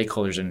different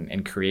stakeholders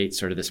and create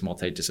sort of this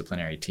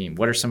multidisciplinary team?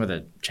 What are some of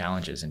the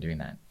challenges in doing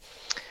that?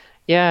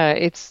 Yeah,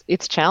 it's a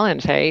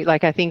challenge, hey?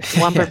 Like, I think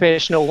one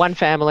professional, one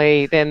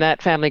family, then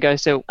that family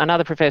goes to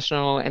another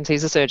professional and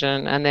sees a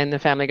surgeon, and then the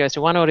family goes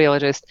to one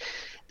audiologist.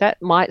 That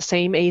might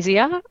seem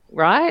easier,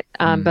 right?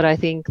 But I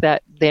think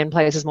that then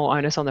places more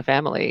onus on the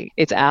family.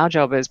 It's our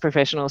job as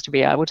professionals to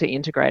be able to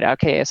integrate our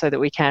care so that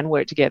we can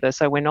work together,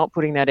 so we're not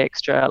putting that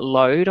extra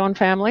load on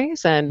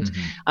families and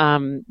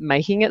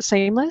making it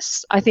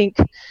seamless. I think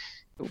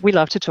we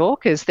love to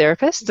talk as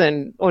therapists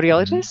and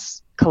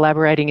audiologists.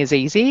 Collaborating is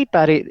easy,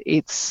 but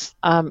it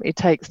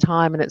takes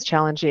time, and it's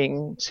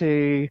challenging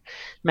to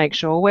make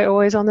sure we're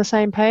always on the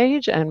same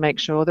page and make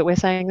sure that we're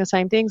saying the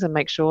same things and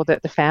make sure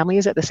that the family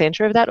is at the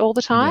center of that all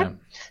the time,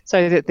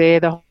 so that they're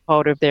the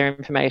holder of their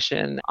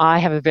information. I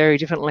have a very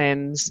different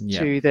lens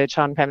to the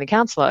child and family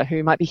counsellor,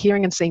 who might be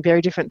hearing and seeing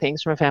very different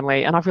things from a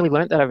family, and I've really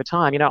learned that over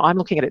time. I'm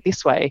looking at it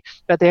this way,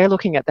 but they're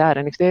looking at that,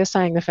 and if they're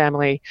saying the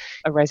family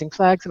are raising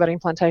flags about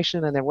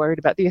implantation and they're worried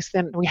about this,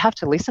 then we have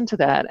to listen to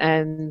that.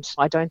 And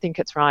I don't think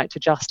it's right to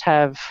just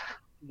have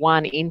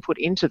one input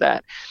into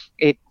that.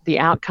 The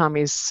outcome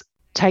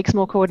takes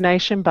more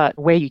coordination, but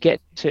where you get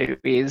to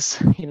is,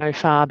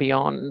 far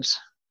beyond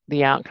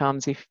the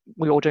outcomes if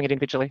we're all doing it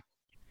individually.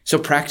 So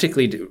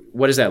practically,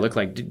 what does that look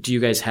like? Do you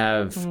guys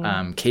have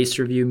case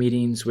review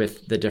meetings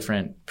with the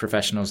different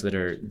professionals that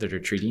are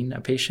treating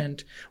a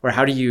patient? Or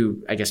how do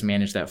you,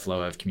 manage that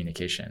flow of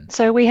communication?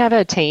 So we have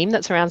a team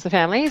that surrounds the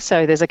family.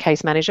 So there's a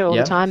case manager all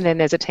the time. Then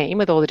there's a team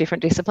with all the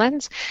different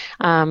disciplines.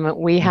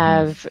 We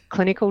have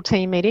clinical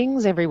team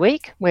meetings every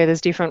week where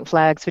there's different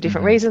flags for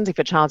different reasons. If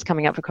a child's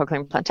coming up for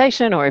cochlear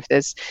implantation, or if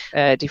there's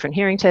a different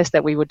hearing test,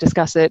 that we would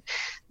discuss it.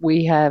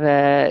 We have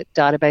a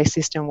database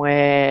system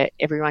where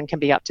everyone can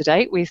be up to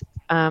date with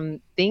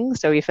things.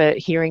 So if a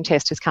hearing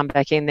test has come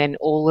back in, then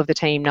all of the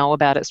team know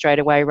about it straight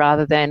away,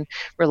 rather than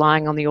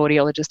relying on the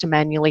audiologist to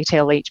manually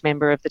tell each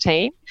member of the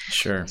team.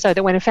 Sure. So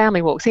that when a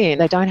family walks in,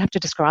 they don't have to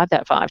describe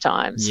that 5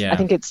 times. I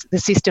think the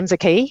systems are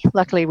key.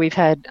 Luckily, we've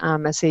had a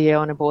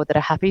CEO and a board that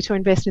are happy to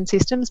invest in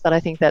systems, but I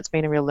think that's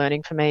been a real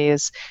learning for me,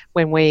 is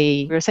when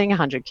we were seeing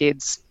 100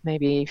 kids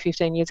maybe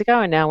 15 years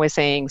ago, and now we're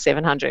seeing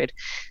 700.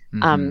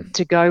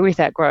 To go with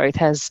that growth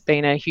has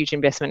been a huge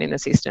investment in the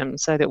system,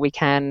 so that we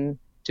can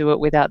do it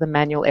without the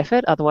manual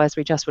effort. Otherwise,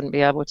 we just wouldn't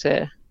be able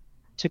to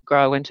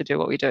grow and to do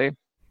what we do.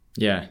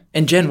 Yeah.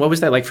 And Jen, what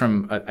was that like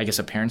from,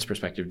 a parent's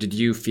perspective? Did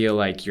you feel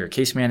like your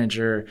case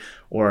manager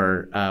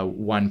or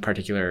one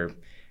particular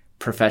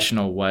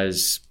professional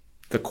was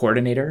the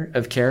coordinator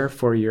of care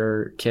for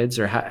your kids?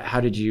 Or how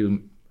did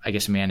you,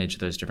 manage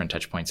those different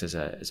touch points as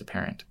a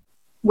parent?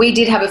 we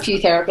did have a few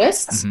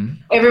therapists. Mm-hmm.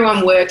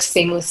 Everyone worked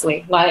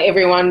seamlessly. Like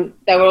everyone,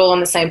 they were all on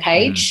the same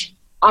page. Mm-hmm.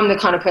 I'm the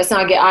kind of person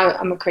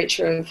I'm a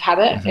creature of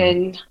habit, mm-hmm.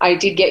 and I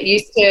did get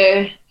used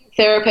to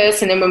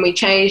therapists. And then when we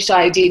changed,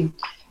 I did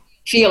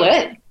feel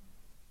it,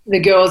 the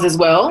girls as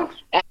well.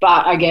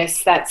 But I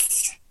guess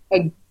that's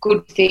a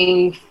good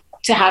thing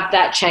to have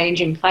that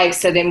change in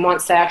place. So then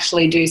once they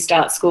actually do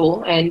start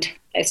school and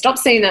they stop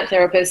seeing that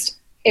therapist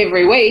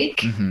every week,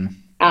 mm-hmm.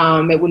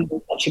 It wouldn't be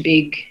such a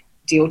big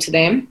deal to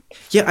them.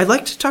 Yeah, I'd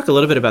like to talk a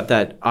little bit about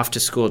that off to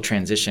school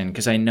transition,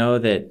 because I know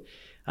that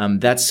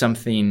that's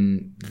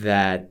something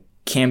that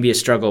can be a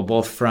struggle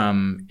both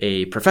from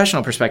a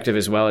professional perspective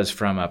as well as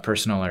from a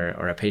personal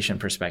or a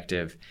patient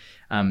perspective.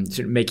 Sort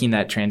of making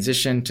that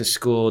transition to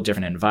school,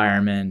 different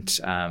environment.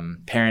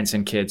 Parents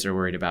and kids are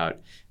worried about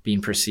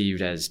being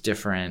perceived as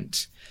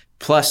different.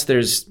 Plus,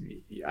 there's,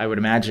 I would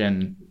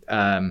imagine,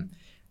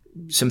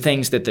 some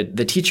things that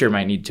the teacher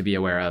might need to be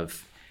aware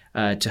of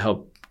to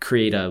help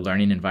create a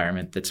learning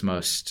environment that's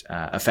most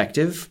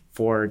effective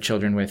for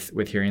children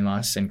with hearing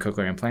loss and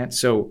cochlear implants.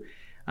 So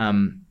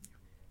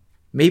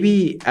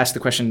maybe ask the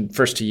question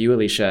first to you,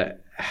 Alicia.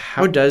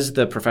 How does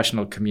the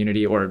professional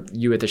community or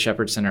you at the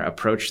Shepherd Center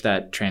approach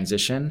that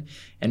transition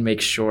and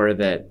make sure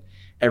that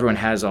everyone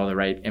has all the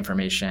right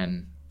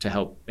information to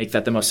help make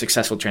that the most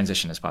successful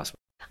transition as possible?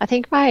 I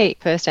think my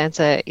first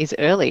answer is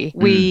early.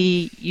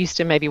 We used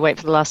to maybe wait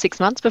for the last 6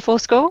 months before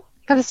school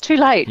because it's too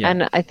late. Yeah.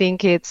 And I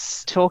think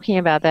it's talking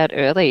about that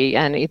early,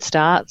 and it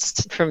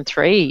starts from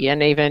 3,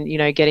 and even,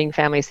 getting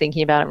families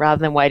thinking about it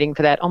rather than waiting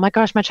for that, oh my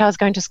gosh, my child's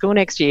going to school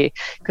next year,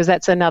 because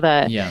that's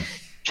another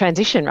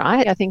transition,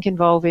 right? I think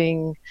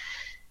involving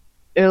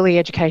early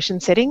education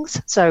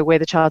settings, so where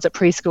the child's at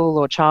preschool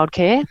or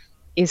childcare,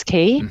 is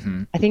key.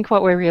 Mm-hmm. I think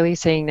what we're really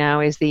seeing now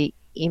is the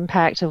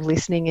impact of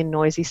listening in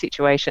noisy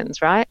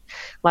situations, right?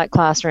 Like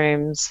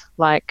classrooms,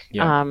 like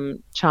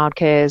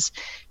childcares,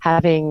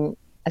 having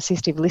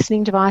assistive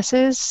listening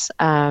devices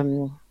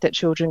that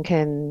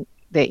children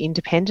they're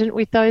independent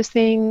with those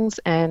things,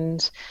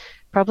 and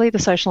probably the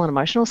social and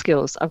emotional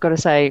skills, I've got to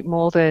say,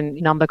 more than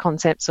number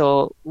concepts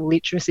or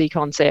literacy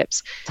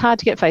concepts. It's hard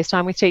to get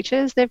FaceTime with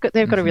teachers. They've got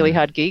a really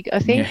hard gig, I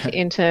think,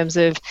 in terms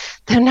of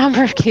the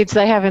number of kids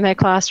they have in their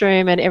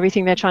classroom and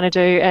everything they're trying to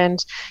do.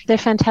 And they're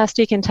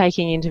fantastic in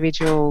taking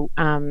individual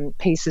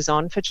pieces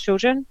on for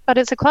children, but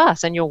it's a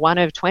class and you're one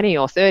of 20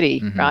 or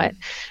 30, right?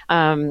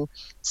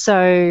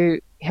 So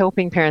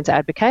helping parents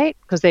advocate,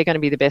 because they're going to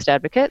be the best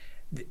advocate.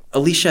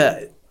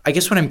 Alicia, I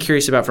guess what I'm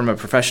curious about from a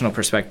professional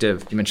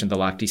perspective, you mentioned the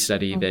Lochte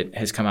study that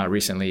has come out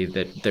recently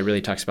that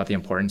really talks about the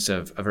importance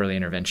of early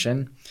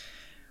intervention.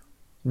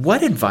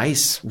 What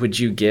advice would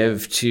you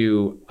give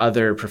to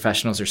other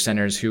professionals or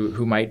centers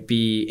who might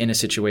be in a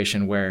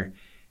situation where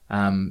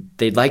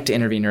they'd like to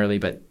intervene early,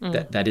 but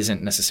that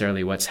isn't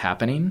necessarily what's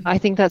happening? I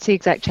think that's the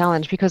exact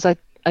challenge, because I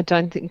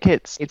don't think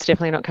it's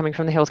definitely not coming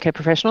from the healthcare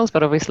professionals,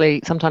 but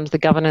obviously sometimes the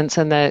governance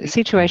and the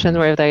situation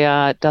where they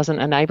are doesn't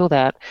enable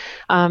that.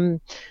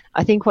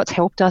 I think what's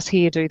helped us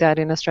here do that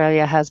in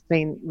Australia has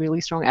been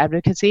really strong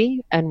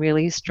advocacy and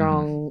really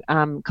strong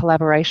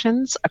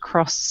collaborations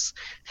across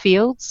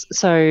fields.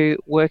 So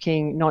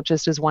working not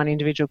just as one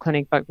individual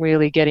clinic, but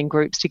really getting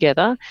groups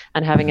together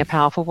and having a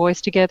powerful voice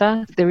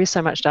together. There is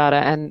so much data,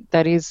 and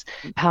that is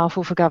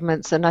powerful for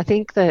governments. And I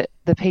think that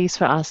the piece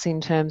for us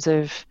in terms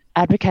of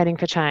advocating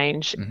for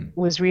change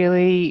was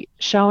really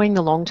showing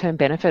the long-term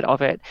benefit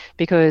of it,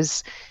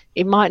 because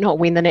it might not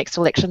win the next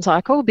election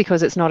cycle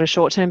because it's not a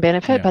short-term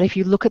benefit, but if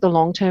you look at the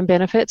long-term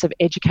benefits of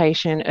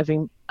education,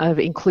 of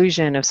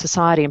inclusion, of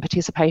society and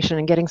participation,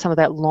 and getting some of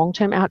that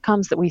long-term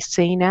outcomes that we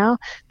see now,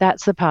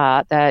 that's the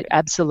part that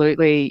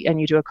absolutely,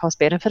 and you do a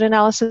cost-benefit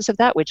analysis of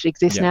that, which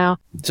exists now.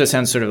 So it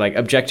sounds sort of like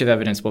objective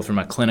evidence, both from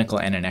a clinical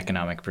and an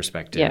economic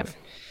perspective,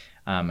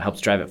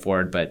 helps drive it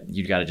forward, but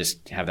you've got to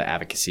just have the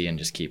advocacy and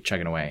just keep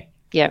chugging away.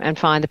 Yeah, and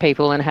find the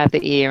people and have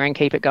the ear and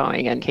keep it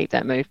going and keep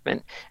that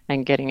movement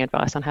and getting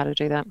advice on how to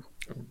do that.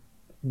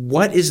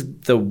 What is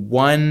the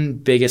one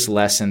biggest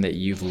lesson that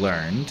you've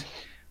learned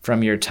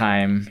from your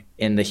time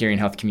in the hearing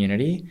health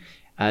community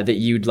that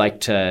you'd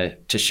like to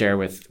share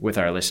with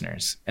our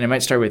listeners? And I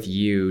might start with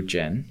you,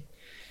 Jen.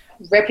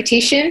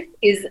 Repetition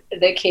is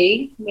the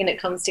key when it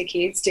comes to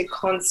kids, to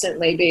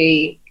constantly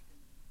be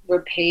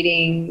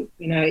repeating,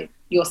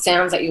 your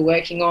sounds that you're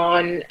working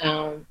on.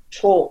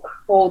 Talk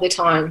all the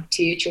time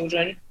to your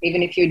children,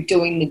 even if you're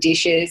doing the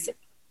dishes.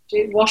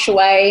 Wash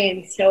away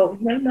and tell,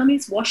 no,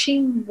 Mummy's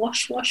washing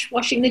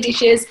the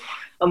dishes.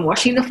 I'm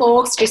washing the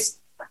forks. Just,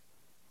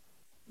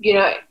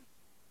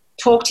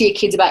 talk to your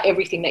kids about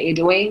everything that you're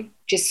doing,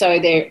 just so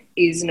there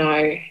is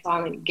no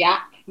silent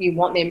gap. You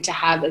want them to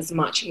have as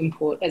much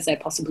input as they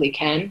possibly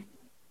can.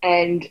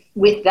 And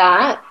with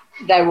that,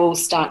 they will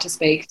start to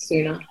speak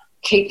sooner.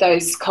 Keep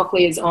those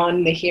cochlears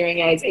on, the hearing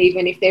aids,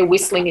 even if they're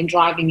whistling and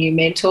driving you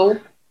mental,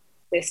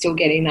 they're still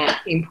getting that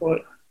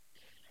input.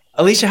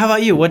 Alicia, how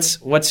about you?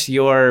 What's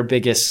your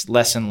biggest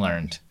lesson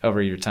learned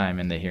over your time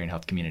in the hearing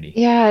health community?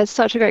 Yeah, it's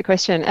such a great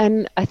question.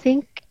 And I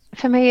think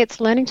For me, it's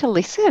learning to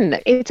listen.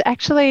 It's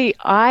actually,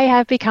 I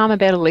have become a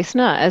better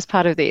listener as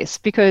part of this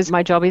because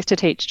my job is to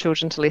teach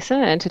children to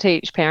listen and to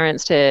teach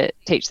parents to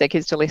teach their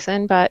kids to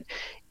listen. But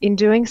in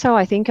doing so,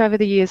 I think over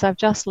the years, I've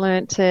just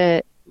learned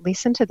to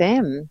listen to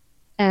them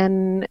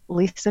and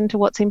listen to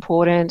what's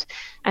important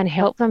and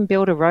help them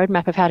build a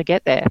roadmap of how to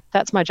get there.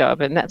 That's my job,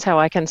 and that's how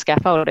I can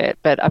scaffold it.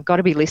 But I've got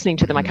to be listening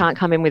to them. I can't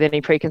come in with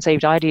any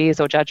preconceived ideas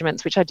or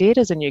judgments, which I did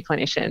as a new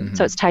clinician.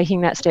 So it's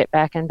taking that step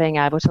back and being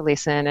able to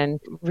listen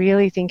and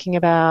really thinking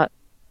about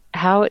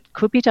how it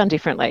could be done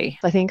differently.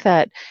 I think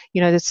that,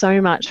 there's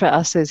so much for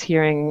us as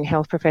hearing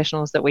health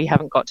professionals that we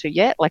haven't got to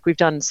yet. Like, we've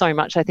done so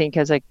much, I think,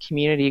 as a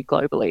community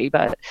globally,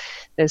 but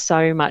there's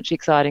so much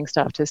exciting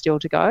stuff still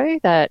to go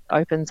that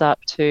opens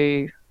up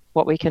to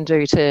what we can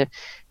do to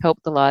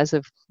help the lives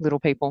of little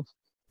people.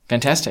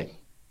 Fantastic.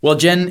 Well,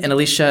 Jen and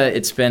Alicia,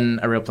 it's been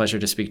a real pleasure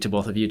to speak to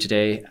both of you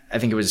today. I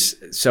think it was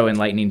so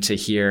enlightening to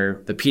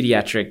hear the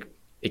pediatric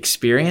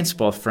experience,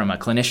 both from a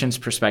clinician's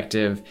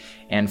perspective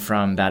and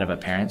from that of a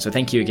parent. So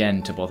thank you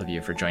again to both of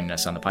you for joining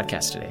us on the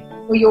podcast today.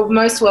 Well, you're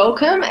most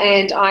welcome,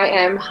 and I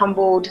am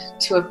humbled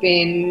to have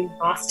been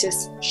asked to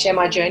share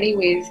my journey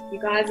with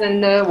you guys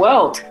and the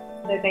world.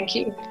 So thank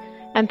you.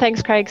 And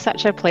thanks, Craig.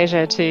 Such a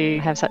pleasure to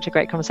have such a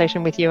great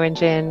conversation with you and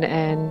Jen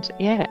and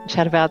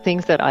chat about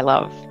things that I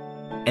love.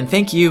 And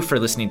thank you for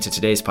listening to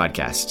today's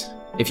podcast.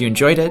 If you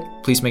enjoyed it,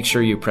 please make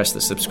sure you press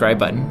the subscribe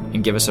button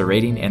and give us a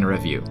rating and a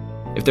review.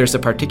 If there's a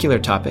particular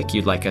topic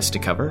you'd like us to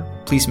cover,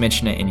 please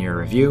mention it in your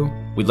review.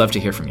 We'd love to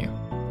hear from you.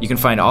 You can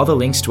find all the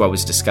links to what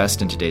was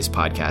discussed in today's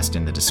podcast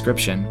in the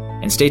description,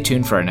 and stay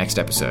tuned for our next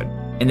episode.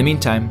 In the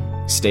meantime,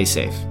 stay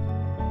safe.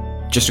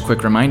 Just a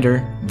quick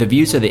reminder, the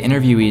views of the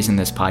interviewees in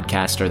this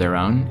podcast are their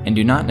own and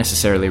do not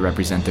necessarily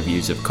represent the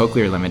views of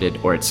Cochlear Limited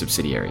or its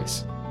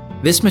subsidiaries.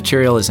 This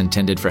material is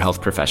intended for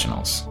health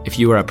professionals. If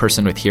you are a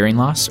person with hearing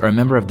loss or a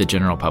member of the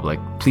general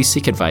public, please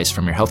seek advice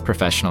from your health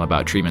professional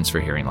about treatments for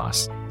hearing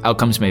loss.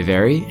 Outcomes may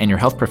vary, and your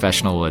health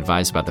professional will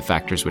advise about the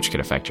factors which could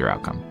affect your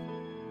outcome.